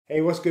Hey,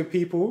 what's good,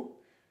 people?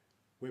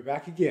 We're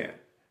back again,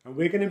 and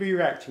we're going to be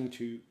reacting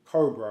to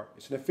Cobra.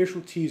 It's an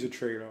official teaser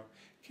trailer.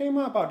 Came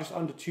out about just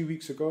under 2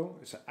 weeks ago.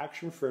 It's an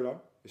action thriller.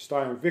 It's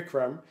starring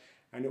Vikram,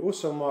 and it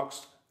also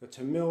marks the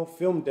Tamil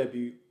film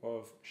debut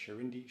of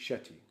Srinidhi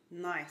Shetty.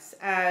 Nice.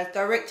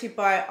 Directed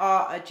by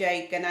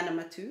Ajay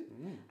Gnanamuthu,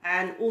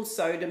 and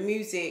also the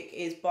music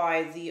is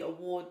by the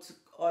awards,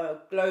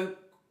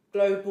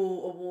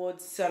 global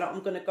awards. So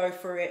I'm going to go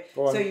for it.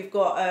 So you've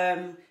got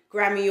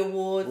Grammy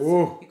awards.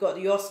 Ooh. You've got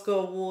the Oscar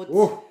awards.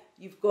 Ooh.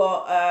 You've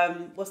got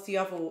what's the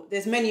other?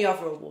 There's many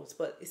other awards,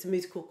 but it's a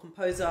musical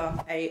composer,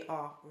 A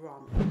R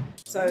Rahman.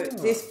 So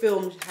this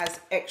film has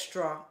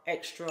extra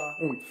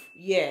Oomph.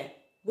 yeah,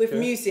 with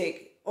music.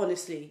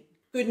 Honestly,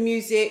 good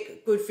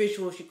music, good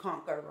visuals. You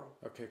can't go wrong.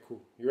 Okay,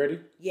 cool. You ready?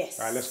 Yes.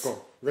 All right, let's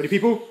go. Ready,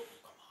 people?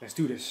 Let's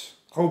do this.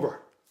 Cobra.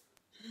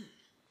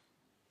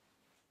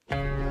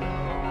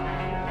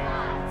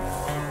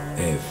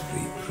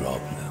 Every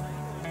problem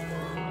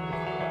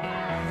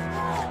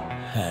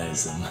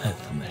has a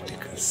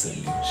mathematical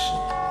solution.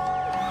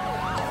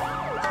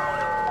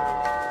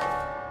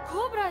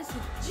 Cobra is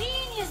a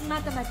genius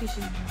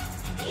mathematician.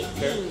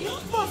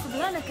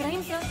 Impossible on a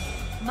crime, sir.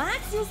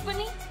 Maths use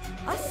பண்ணி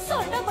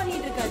அசால்ட்டா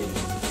பண்ணிட்டு இருக்காரு.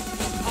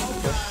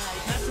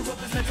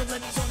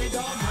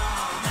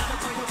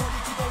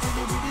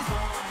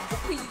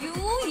 ஐயோ,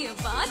 என்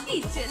பாட்டி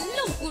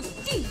செல்லம்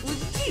குட்டி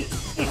Buchi.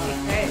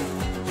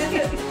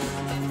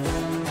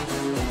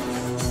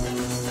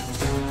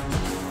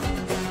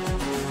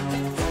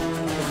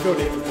 I feel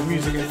the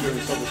music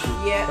influence, obviously.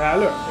 Yeah. Now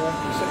look,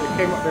 it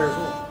came up there as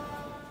well.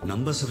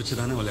 Numbers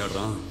vechidane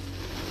vilayadran.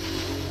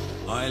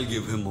 I'll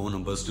give him more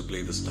numbers to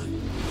play this time.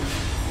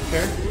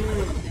 Okay.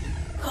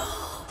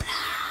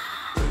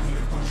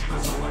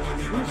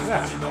 Who's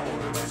that?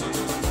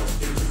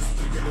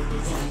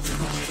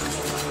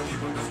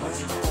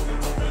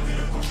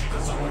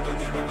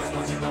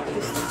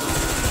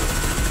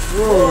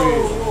 Whoa.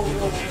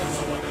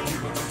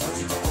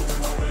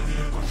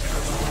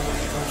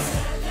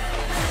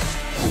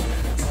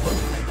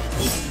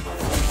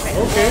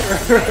 Okay,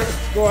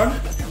 go on.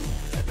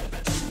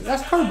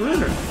 That's Cobra,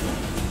 isn't it?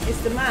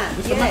 It's the man.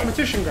 It's the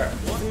mathematician guy.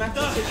 It's the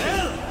mathematician.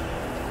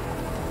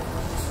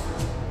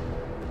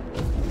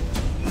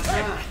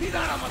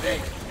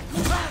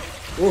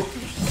 Oh.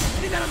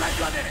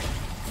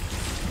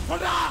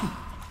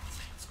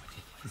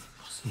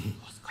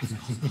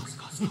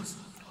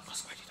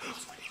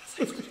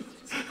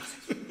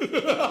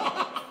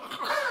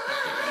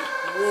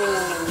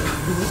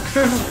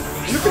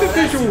 Look at the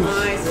visuals.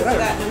 Nice. Look at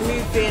that. The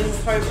moving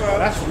Cobra.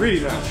 That's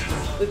really nice.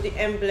 With the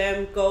emblem,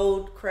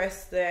 gold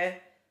crest there.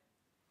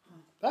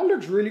 That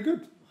looks really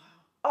good.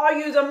 Are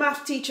you the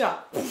math teacher?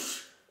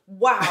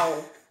 Wow.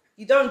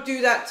 You don't do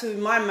that to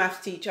my math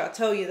teacher, I'll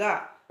tell you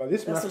that. But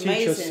this math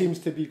teacher seems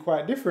to be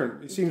quite different.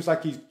 It seems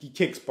like he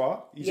kicks butt.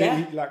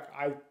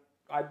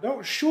 I'm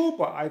not sure,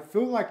 but I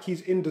feel like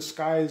he's in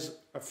disguise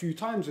a few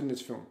times in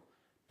this film.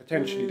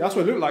 Potentially. That's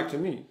what it looked like to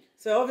me.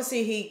 So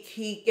obviously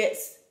he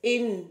gets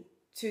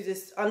into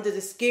this, under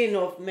the skin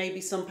of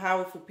maybe some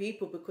powerful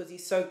people because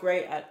he's so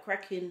great at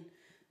cracking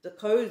the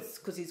codes,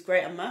 because he's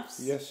great at maths.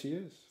 Yes, he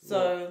is.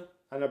 So,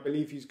 and I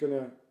believe he's going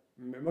to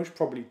most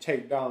probably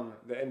take down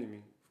the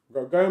enemy.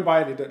 Going by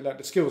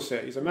the skill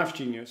set, he's a math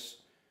genius.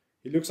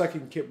 He looks like he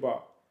can kick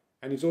butt.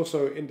 And he's also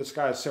in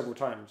disguise several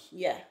times.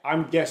 Yeah.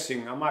 I'm guessing,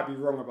 I might be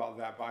wrong about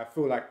that, but I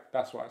feel like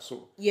that's what I saw.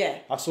 Yeah.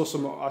 I saw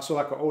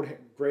like an old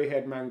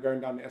grey-haired man going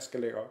down the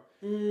escalator.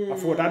 I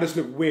thought that just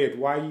looked weird.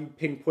 Why are you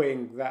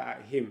pinpointing that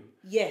at him?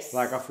 Yes.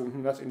 Like I thought,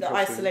 that's interesting. The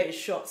isolated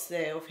shots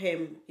there of him,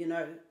 you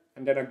know.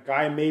 And then a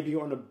guy maybe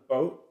on a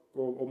boat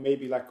or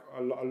maybe like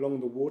along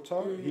the water.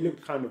 He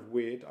looked kind of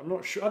weird. I'm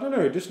not sure. I don't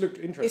know. It just looked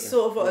interesting. It's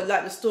sort of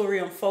like the story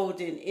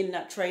unfolding in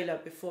that trailer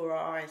before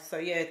our eyes. So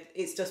yeah,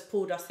 it's just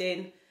pulled us in.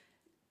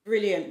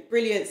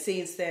 Brilliant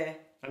scenes there.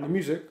 And the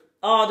music.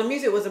 Oh, the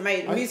music was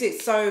amazing. The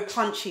music's so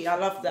punchy. I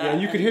love that. Yeah,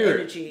 you could hear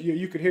energy. it.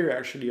 You could hear it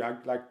actually.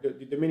 Like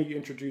the minute you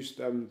introduced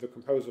the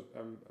composer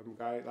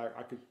guy, like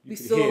you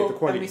could hear the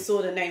quality. And we saw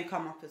the name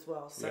come up as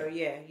well. So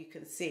yeah, you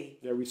can see.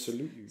 Yeah, we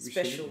salute you.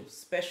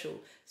 Special.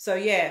 So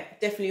yeah,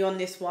 definitely on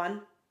this one.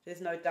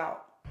 There's no doubt.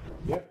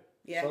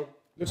 Yeah. So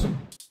listen,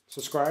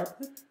 subscribe.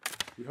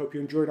 We hope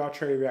you enjoyed our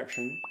trailer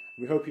reaction.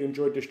 We hope you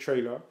enjoyed this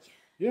trailer.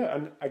 Yeah,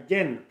 and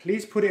again,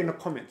 please put it in the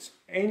comments.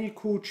 Any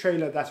cool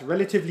trailer that's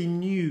relatively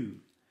new,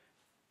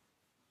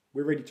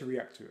 we're ready to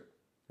react to it.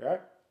 Yeah?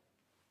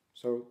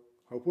 So,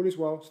 hope all is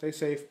well. Stay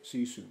safe. See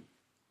you soon.